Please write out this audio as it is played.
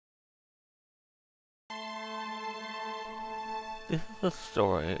This is a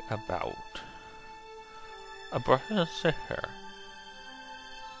story about a brother and sister,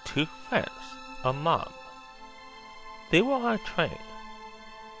 two friends, a mom. They were on a train.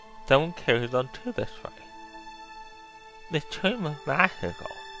 Someone carried them to the train. The train was magical.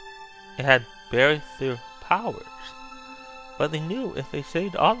 It had very few powers. But they knew if they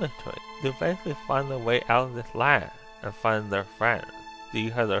stayed on the train, they'd eventually find their way out of this land and find their friends. Do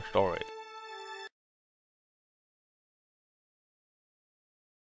you hear their story?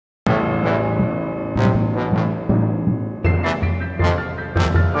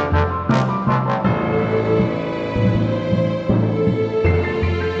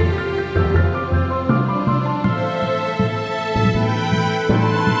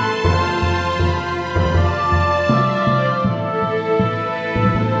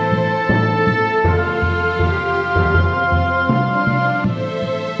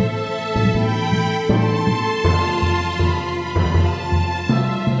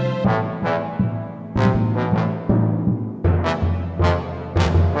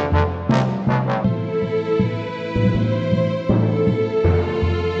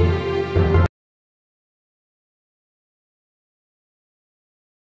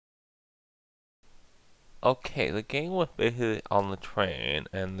 Okay, the game was basically on the train,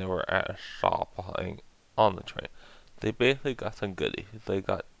 and they were at a shop on the train. They basically got some goodies. They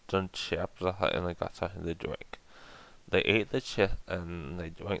got some chips, and they got something to drink. They ate the chips, and they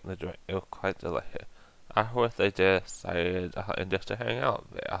drank the drink. It was quite delicious. Afterwards, they decided just to hang out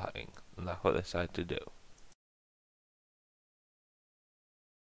a bit, and that's what they decided to do.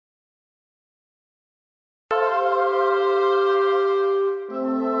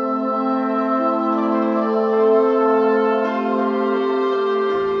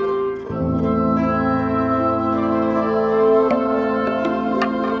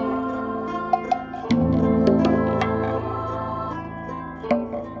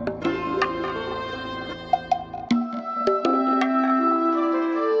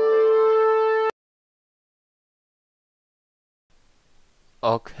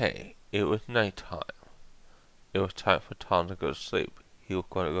 Okay, it was nighttime. It was time for Tom to go to sleep. He was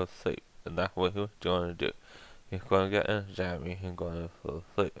going to go to sleep, and that's what he was going to do. He was going to get in his jammy and going to fall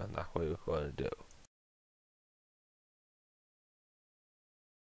asleep, and that's what he was going to do.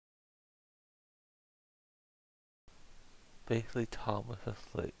 Basically, Tom was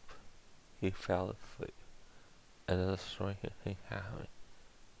asleep. He fell asleep, and then a strange thing happened.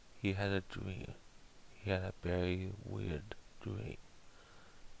 He had a dream. He had a very weird dream.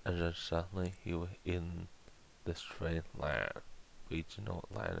 And then suddenly he was in this strange land. We didn't know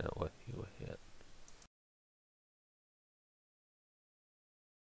what land it was he was in.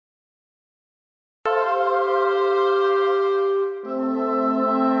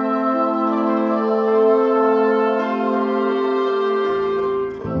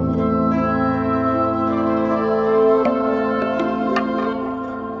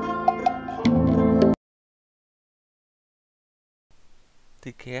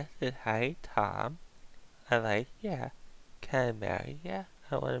 The guest said, "Hi, Tom. I like ya. Can I marry ya?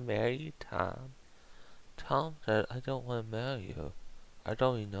 I want to marry you, Tom." Tom said, "I don't want to marry you. I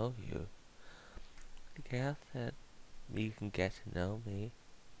don't even know you." The guest said, "You can get to know me.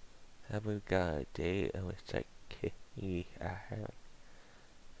 And we got a date and we start kissing each other.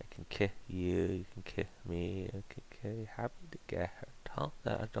 I can kiss you, you can kiss me, I can kiss you happy together." Tom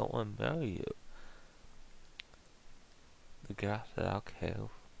said, "I don't want to marry you." The girl said, "Okay,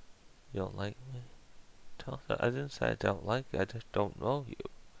 you don't like me?" Tom said, "I didn't say I don't like you, I just don't know you."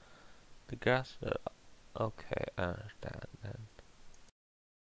 The girl said, "Okay, I understand then."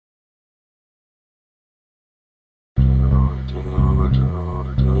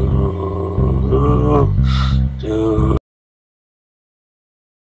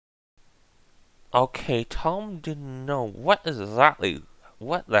 Okay, Tom didn't know what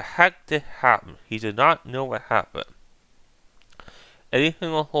the heck did happen. He did not know what happened.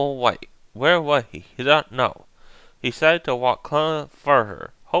 Anything was all white. Where was he? He did not know. He decided to walk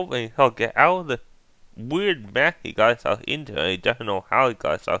further, hoping he'll get out of the weird mess he got himself into, and he doesn't know how he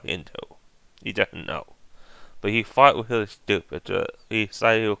got himself into. He doesn't know. But he thought it was really stupid, so he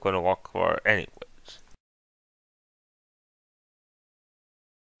decided he was going to walk further anyways.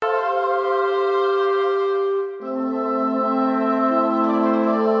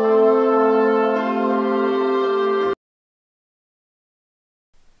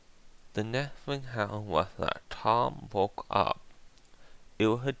 The next thing happened was that Tom woke up. It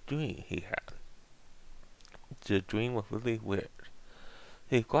was a dream he had. The dream was really weird.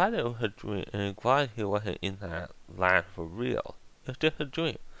 He's glad it was a dream, and he's glad he wasn't in that land for real. It was just a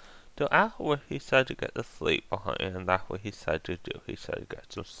dream. So afterward he said to get to sleep, and that's what he said to do. He said to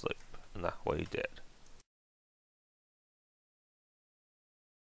get some sleep, and that's what he did.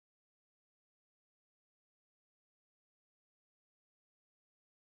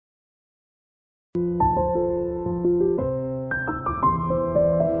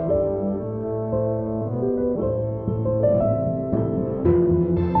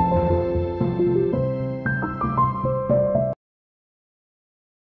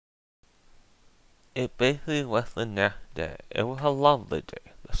 It basically was the next day. It was a lovely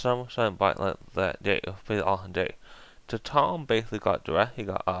day. The sun was shining bright like that day. It was a pretty awesome day. So Tom basically got dressed, he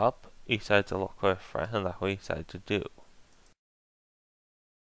got up, he decided to look for his friend, and that's what he decided to do.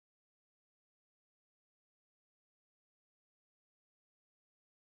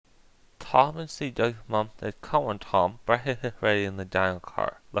 Tom and CJ's mom said, "Come on, Tom, breakfast is ready in the dining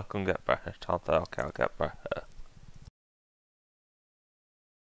car. Let him get breakfast." Tom said, "Okay, I'll get breakfast."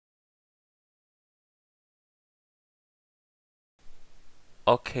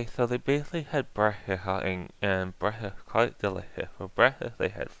 Okay, so they basically had breakfast and breakfast was quite delicious. For breakfast, they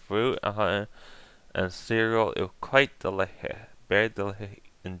had fruit and cereal. It was quite delicious. Very delicious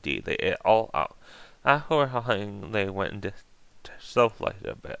indeed. They ate all out. After they went and just socialized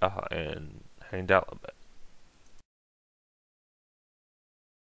a bit and hanged out a bit.